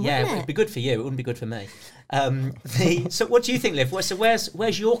amazing, yeah, wouldn't it'd it? be good for you. It wouldn't be good for me. So what do you think, Liv? So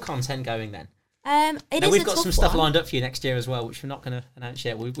where's your content going then? We've got some stuff lined up for you next year as well, which we're not going to announce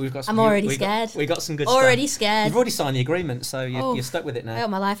yet. We've got. I'm already scared. We've got some good Already stuff. scared. You've already signed the agreement, so you're stuck with it now. I hope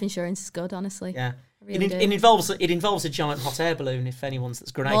my life insurance is good, honestly. Yeah. I really do. It involves a giant hot air balloon. If anyone's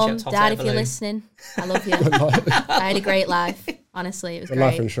that's grenade Mum, shaped hot Dad, air if balloon. you're listening, I love you. I had a great life. Honestly, it was The great.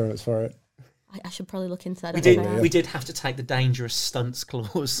 life insurance for it. I should probably look into that. We did have to take the dangerous stunts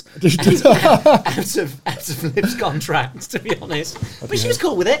clause out of Liv's contract, to be honest. But she was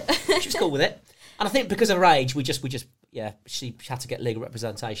cool with it. She was cool with it. And I think because of her age, we just she had to get legal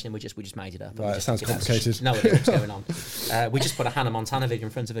representation, and we just made it up. Right, it sounds complicated. No idea what's going on. We just put a Hannah Montana video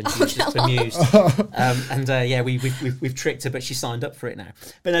in front of her, and she was just bemused. We've tricked her, but she signed up for it now.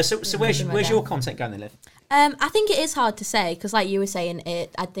 But no, so where's your content going, then, Liv? I think it is hard to say because, like you were saying,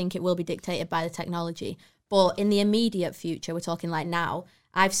 I think it will be dictated by the technology. But in the immediate future, we're talking like now,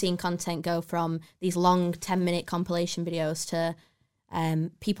 I've seen content go from these long 10-minute compilation videos to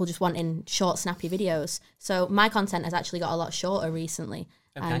people just wanting short, snappy videos. So my content has actually got a lot shorter recently,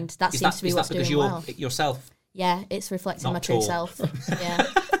 and that seems to be what's doing well. Yourself? Yeah, it's reflecting Not my true tall. self. Yeah,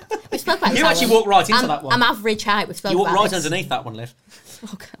 we spoke about You this actually one. walked right into that one. I'm average height. We spoke You walked about right this. underneath that one, Liv.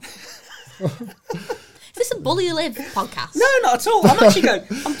 Oh, God. Is this a Bully Live podcast? No, not at all. I'm actually going. To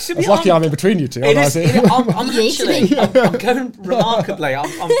be It's lucky honest, I'm in between you two. It otherwise is. I'm You need to actually. be. I'm going remarkably.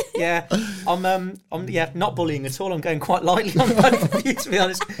 I'm not bullying at all. I'm going quite lightly on both of you, to be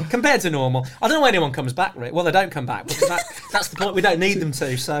honest, compared to normal. I don't know when anyone comes back, Rick. Well, they don't come back because that's the point. We don't need them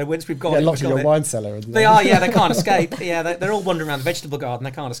to. So once we've got yeah, it, locked we've in got your it. wine cellar. And They are. Yeah, they can't escape. Yeah, they're all wandering around the vegetable garden.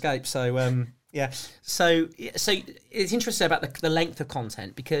 They can't escape. So yeah. So it's interesting about the length of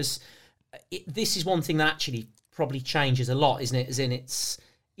content because this is one thing that actually probably changes a lot, isn't it? As in, it's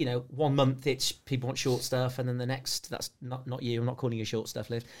 1 month it's people want short stuff, and then the next that's not you. I'm not calling you short stuff,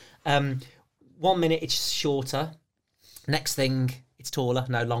 Liv. 1 minute it's shorter. Next thing it's taller,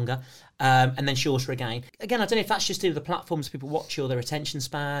 no longer, and then shorter again. Again, I don't know if that's just due to the platforms people watch or their attention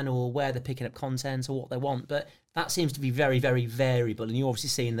span or where they're picking up content or what they want, but that seems to be very, very variable. And you're obviously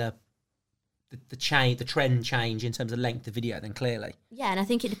seeing the trend change in terms of length of video then clearly. Yeah, and I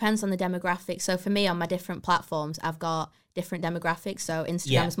think it depends on the demographic. So for me, on my different platforms, I've got different demographics. So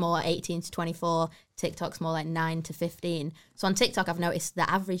Instagram's more 18 to 24, TikTok's more like 9 to 15. So on TikTok, I've noticed the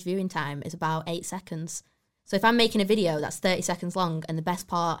average viewing time is about 8 seconds. So if I'm making a video that's 30 seconds long and the best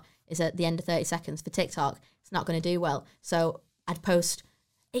part is at the end of 30 seconds for TikTok, it's not going to do well. So I'd post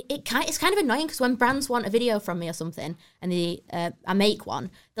it's kind of annoying because when brands want a video from me or something and I make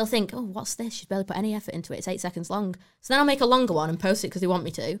one, they'll think, oh, what's this? She's barely put any effort into it. It's 8 seconds long. So then I'll make a longer one and post it because they want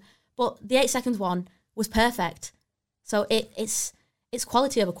me to. But the 8 seconds one was perfect. So it's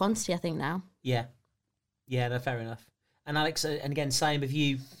quality over quantity, I think, now. Yeah. Yeah, no, fair enough. And Alex, and again, same with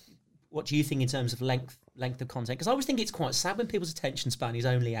you. What do you think in terms of length of content? Because I always think it's quite sad when people's attention span is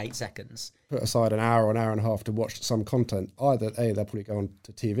only 8 seconds. Put aside an hour or an hour and a half to watch some content. Either they'll probably go on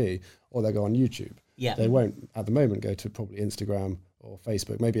to TV or they'll go on YouTube. Yeah. They won't at the moment go to probably Instagram or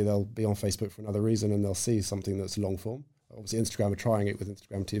Facebook. Maybe they'll be on Facebook for another reason and they'll see something that's long form. Obviously, Instagram are trying it with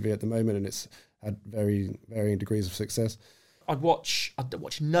Instagram TV at the moment, and it's had very varying degrees of success. I'd watch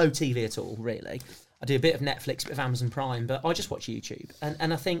no TV at all, really. I do a bit of Netflix, a bit of Amazon Prime, but I just watch YouTube.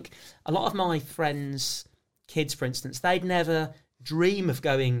 And I think a lot of my friends' kids, for instance, they'd never dream of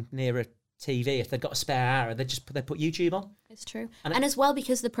going near a TV if they've got a spare hour. They put YouTube on. It's true. And as well,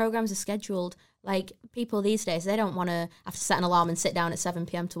 because the programmes are scheduled, like people these days, they don't want to have to set an alarm and sit down at 7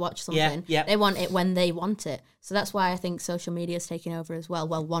 p.m. to watch something. Yeah. They want it when they want it. So that's why I think social media is taking over as well.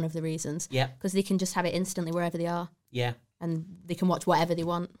 Well, one of the reasons. Yeah. Because they can just have it instantly wherever they are. Yeah. And they can watch whatever they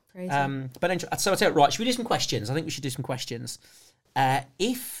want. Crazy. So I'll tell you, right, should we do some questions? I think we should do some questions.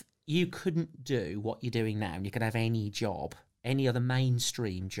 If you couldn't do what you're doing now and you could have any job, any other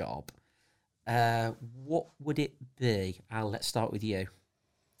mainstream job, what would it be? Al, let's start with you.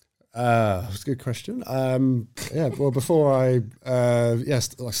 That's a good question. Well, before I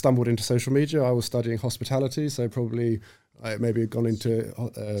stumbled into social media, I was studying hospitality, so probably I maybe had gone into...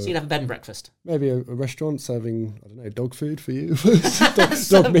 so you'd have a bed and breakfast? Maybe a restaurant serving, I don't know, dog food for you.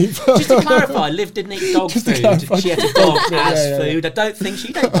 dog meat. Just to clarify, Liv didn't eat dog food. She ate a dog as food. I don't think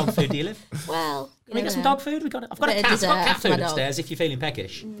she'd eat dog food, do you, Liv? Well... Can we get some dog food? I've got cat food upstairs if you're feeling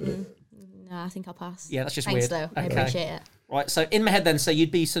peckish. No, I think I'll pass. Yeah, that's just Thanks, weird. though. I appreciate it. Right, so in my head then, so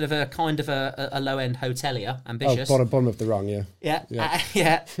you'd be sort of a kind of a low-end hotelier, ambitious. Oh, bottom of the rung, yeah.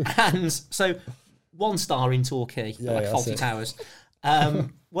 Yeah. And so 1 star in Torquay, like Fawlty Towers.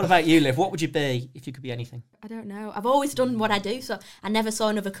 What about you, Liv? What would you be if you could be anything? I don't know. I've always done what I do, so I never saw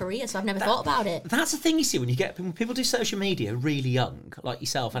another career, so I've never thought about it. That's the thing you see when people do social media really young, like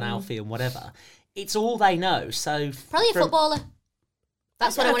yourself and Alfie and whatever. It's all they know. So probably a footballer.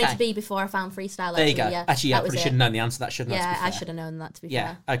 That's what I wanted to be before I found freestyle. There you go. Yeah, actually, I probably should have known the answer to that, shouldn't I? Yeah, I should have known that, to be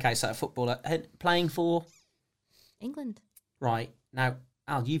fair. Yeah, okay, so a footballer. Playing for? England. Right. Now,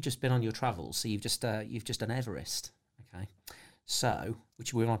 Al, you've just been on your travels, so you've just done Everest. Okay. So,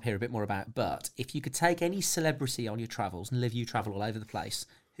 which we want to hear a bit more about, but if you could take any celebrity on your travels and Liv, you travel all over the place,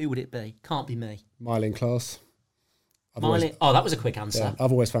 who would it be? Can't be me. Myleene Klass. That was a quick answer. Yeah,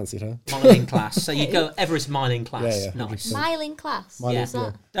 I've always fancied her. Myleene Klass. So you go Everest Myleene Klass. Yeah. Nice. Myleene Klass. Who's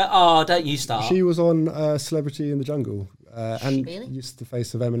that? Don't you start. She was on Celebrity in the Jungle and really? used the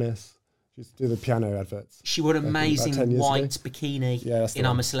face of M&S. She used to do the piano adverts. She wore an amazing white bikini in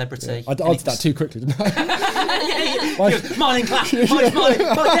I'm a Celebrity. Yeah. I answered that too quickly, didn't I? Myleene Klass.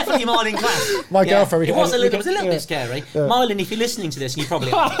 Definitely Myleene Klass. My girlfriend. It was a little bit scary. Yeah. Myleene, if you're listening to this, and you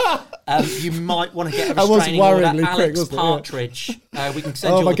probably are, you might want to get a restraining order. Alex Partridge. We can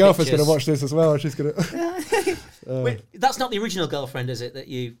send you all my the girlfriend's going to watch this as well. She's going to... Wait, that's not the original girlfriend, is it? That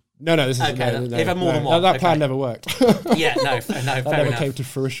you... No, this is okay. They've had more than one. That plan never worked. Yeah, fair never enough. came to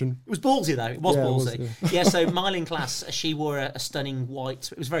fruition. It was ballsy though. It was ballsy. It was, yeah. So Myleene Klass, she wore a stunning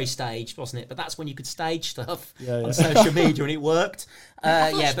white. It was very staged, wasn't it? But that's when you could stage stuff on social media, and it worked. I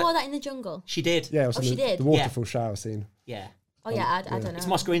thought she wore that in the jungle. She did. Yeah, it was she did. The waterfall shower scene. Yeah. Oh yeah, I don't know. It's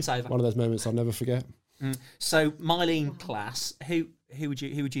my screensaver. One of those moments I'll never forget. So Myleene Klass, who would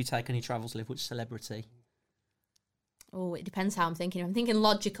you take on your travels, Liv? Which celebrity? Oh, it depends how I'm thinking. If I'm thinking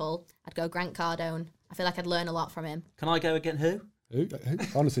logical, I'd go Grant Cardone. I feel like I'd learn a lot from him. Can I go again? Who?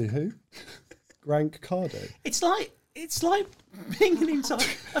 Honestly, who? Grant Cardone. It's like being in time.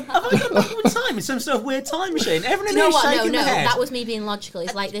 Have I gone back in time in some sort of weird time machine? Everyone No, shaking their head. that was me being logical.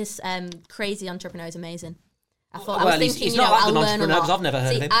 He's like this crazy entrepreneur is amazing. I thought well, I was thinking, he's not like I'll an learn a entrepreneur lot. because I've never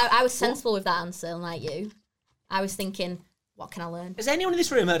heard of him. I was sensible with that answer, unlike you. I was thinking, what can I learn? Has anyone in this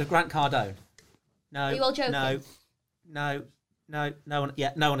room heard of Grant Cardone? No. Are you all joking? No one.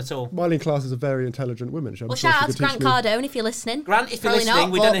 Yeah, no one at all. Myleene Klass is a very intelligent woman. Well, shout out to Grant Cardone if you're listening. Grant, if you're Probably listening,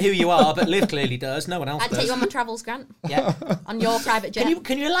 not, we don't know who you are, but Liv clearly does. No one else I'd does. take you on my travels, Grant. Yeah. On your private jet.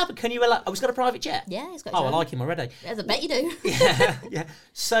 Can you elaborate? Oh, he's got a private jet? Yeah, he's got. Oh, I like him already. Yes, I bet you do. Yeah.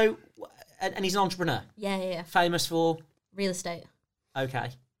 So, and he's an entrepreneur. Yeah. Famous for real estate. Okay.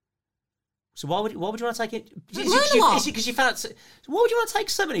 So why would you want to take it? Because you found. So why would you want to take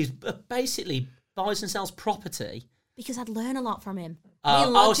someone who's basically buys and sells property? Because I'd learn a lot from him.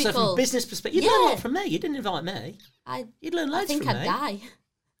 So from a business perspective, you'd learn a lot from me. You didn't invite me. You'd learn loads from me. I think I'd die.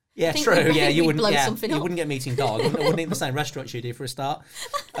 Yeah, think true. we'd- Yeah, you we'd wouldn't. blow Yeah, something you up. wouldn't get meeting dog. I wouldn't eat in the same restaurant you do for a start.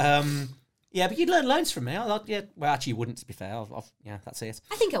 Yeah, but you'd learn loads from me. Yeah, well, actually, you wouldn't. To be fair, yeah, that's it.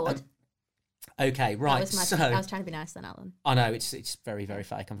 I think I would. Okay, right. That was So I was trying to be nice then, Alan. I know it's very very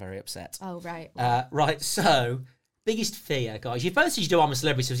fake. I'm very upset. Oh, right. Right. So biggest fear, guys. You both said you do I'm a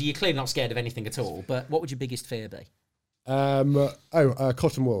Celebrity, so you're clearly not scared of anything at all. But what would your biggest fear be?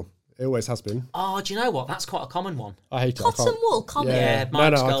 Cotton wool. It always has been. Oh, do you know what? That's quite a common one. I hate it. Cotton wool, common. Yeah, No,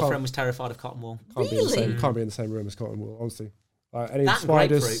 Mike's I can't- girlfriend was terrified of cotton wool. Can't be in the same, Really? can't be in the same room as cotton wool, honestly. Any That and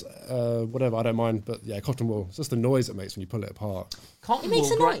spiders, whatever, I don't mind. But yeah, cotton wool. It's just the noise it makes when you pull it apart. Cotton It makes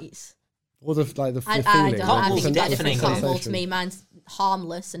a wool, great. noise. Or the I feeling. don't. Cotton I wool's think a that deafening different cotton wool to sensation. me. Mine's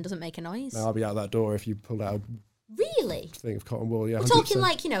harmless and doesn't make a noise. No, I'll be out that door if you pull out a Really? thing of cotton wool. Yeah, We're 100%. talking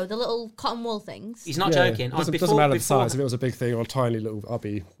like, the little cotton wool things. He's not Yeah, joking. It doesn't matter the size. If it was a big thing or a tiny little, I'll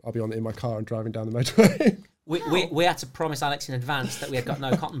be on in my car and driving down the motorway. We had to promise Alex in advance that we had got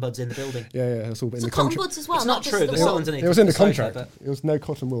no cotton buds in the building. yeah, it's all in So the cotton contract. buds as well. It's not just true. The There's wool. still underneath. It was in the sofa, contract. but- It was no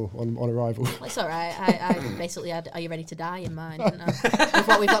cotton wool on arrival. Well, it's all right. I basically had "Are you ready to die?" in mind, didn't I? With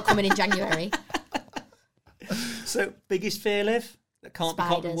what we've got coming in January. So biggest fear, Liv? That can't be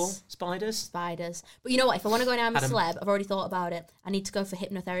cotton wool? Spiders. Spiders? Spiders. But you know what? If I want to go and I'm a Adam. celeb, I've already thought about it. I need to go for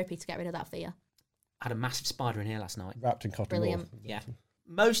hypnotherapy to get rid of that fear. I had a massive spider in here last night. Wrapped in cotton Brilliant. wool. Yeah.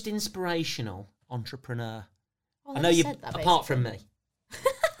 Most inspirational entrepreneur. Oh, I know just you, said that, apart from me.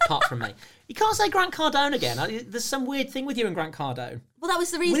 Apart from me. You can't say Grant Cardone again. There's some weird thing with you and Grant Cardone. Well, that was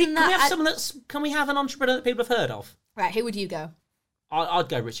the Can reason we have someone that's... Can we have an entrepreneur that people have heard of? Right, who would you go? I'd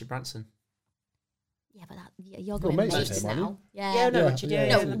go Richard Branson. Yeah, but you're Got going mates mates, with him, aren't now. Yeah. Yeah, no, Yeah, Richard, yeah.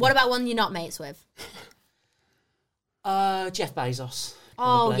 yeah. No, what about one you're not mates with? Jeff Bezos. Oh,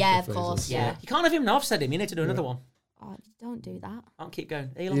 Probably. yeah, of Jeff course, Bezos, yeah. You can't have him now. I've said him. You need to do another one. Oh, don't do that. I'll keep going.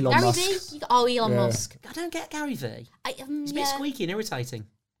 Elon Musk. Gary Musk. V? Elon Yeah. Musk. I don't get Gary V. He's a bit Yeah. squeaky and irritating.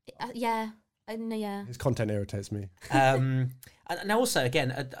 Yeah. Yeah. His content irritates me. And also,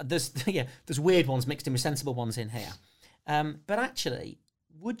 again, there's weird ones mixed in with sensible ones in here. But actually,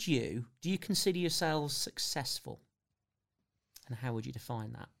 do you consider yourselves successful? And how would you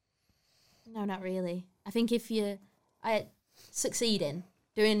define that? No, not really. I think if I succeeding,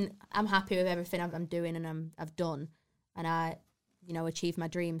 I'm happy with everything I'm doing and I've done, and I, achieved my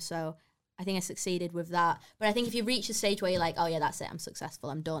dreams. So I think I succeeded with that. But I think if you reach a stage where you're like, oh yeah, that's it, I'm successful,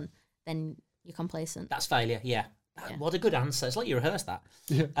 I'm done, then you're complacent. That's failure, yeah. Yeah. What a good answer. It's like you rehearsed that.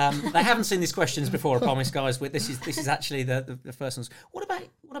 Yeah. They haven't seen these questions before, I promise, guys. This is actually the first ones. What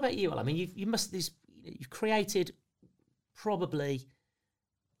about you, Al? I mean, you've created probably,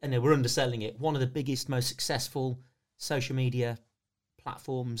 and we're underselling it, one of the biggest, most successful social media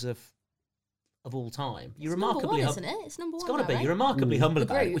platforms of all time. You're It's remarkably number one, isn't it? It's number It's one. got to be. Right? You're remarkably humble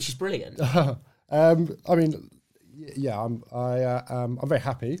about it, Agreed. which is brilliant. I mean, yeah, I'm very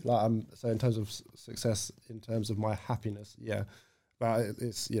happy. So in terms of success, in terms of my happiness, yeah. But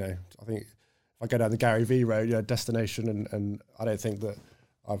it's I think if I go down the Gary V road, destination, and I don't think that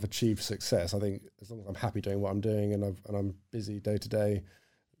I've achieved success. I think as long as I'm happy doing what I'm doing and I'm busy day to day,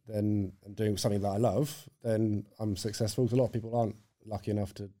 then I'm doing something that I love, then I'm successful. Because a lot of people aren't lucky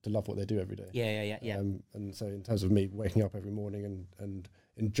enough to love what they do every day. Yeah. And so in terms of me waking up every morning and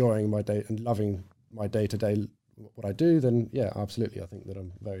enjoying my day and loving my day to day what I do, then yeah, absolutely. I think that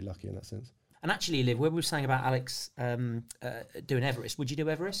I'm very lucky in that sense. And actually, Liv, when we were saying about Alex doing Everest, would you do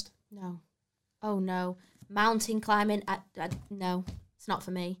Everest? No. Oh no. Mountain climbing, no. It's not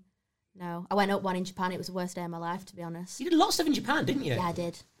for me. No. I went up one in Japan. It was the worst day of my life, to be honest. You did a lot of stuff in Japan, didn't you? Yeah, I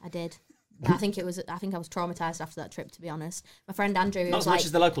did. I think I was traumatized after that trip, to be honest. My friend Andrew Not was as much like,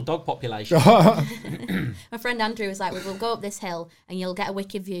 as the local dog population. my friend Andrew was like, we'll go up this hill and you'll get a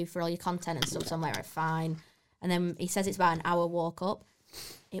wicked view for all your content and stuff. So I'm like, right, fine. And then he says it's about an hour walk up.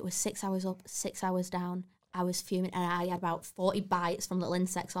 It was 6 hours up, 6 hours down. I was fuming and I had about 40 bites from little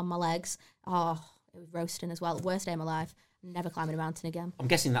insects on my legs. Oh, it was roasting as well. Worst day of my life. Never climbing a mountain again. I'm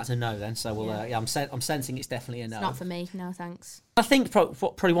guessing that's a no then. So we'll. Yeah. I'm sensing it's definitely a no. It's not for me. No, thanks. I think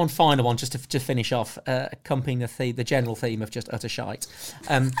probably one final one just to finish off, accompanying the general theme of just utter shite.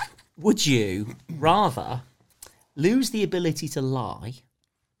 Would you rather lose the ability to lie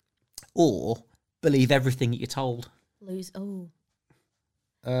or believe everything that you're told? Lose So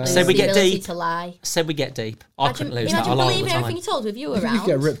we the get ability deep. to lie. Said we get deep. I couldn't lose that. I Imagine lie all the believing time. everything you're told with you You around.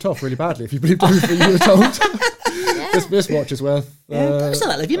 get ripped off really badly if you believed everything you were told. This watch is worth. Don't say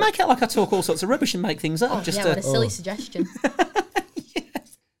that, Liv. You make out like I talk all sorts of rubbish and make things up. Yeah, what a silly suggestion.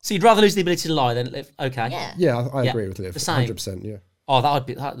 So you'd rather lose the ability to lie than live? Okay. Yeah. Yeah, I Yeah, agree with Liv. the same. 100%. Yeah. Oh,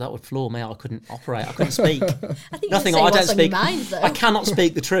 that would floor me. I couldn't operate. I couldn't speak. I think Nothing. you I just say don't what's speak. on your mind, though. I cannot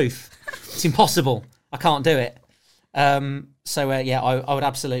speak the truth. It's impossible. I can't do it. I would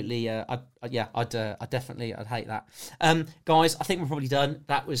absolutely, I'd hate that. Guys, I think we're probably done.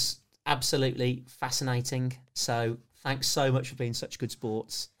 That was absolutely fascinating. So thanks so much for being such good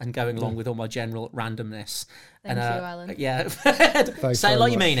sports and going along with all my general randomness. Thank you, Alan. Yeah, Thanks say it very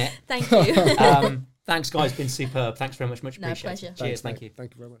like you much. mean it. Thank you. Thanks, guys. Been superb. Thanks very much. Much No, appreciated. pleasure. Cheers. Thank you.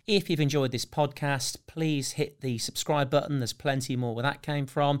 Thank you very much. If you've enjoyed this podcast, please hit the subscribe button. There's plenty more where that came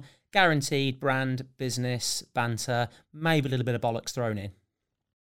from. Guaranteed brand, business, banter, maybe a little bit of bollocks thrown in.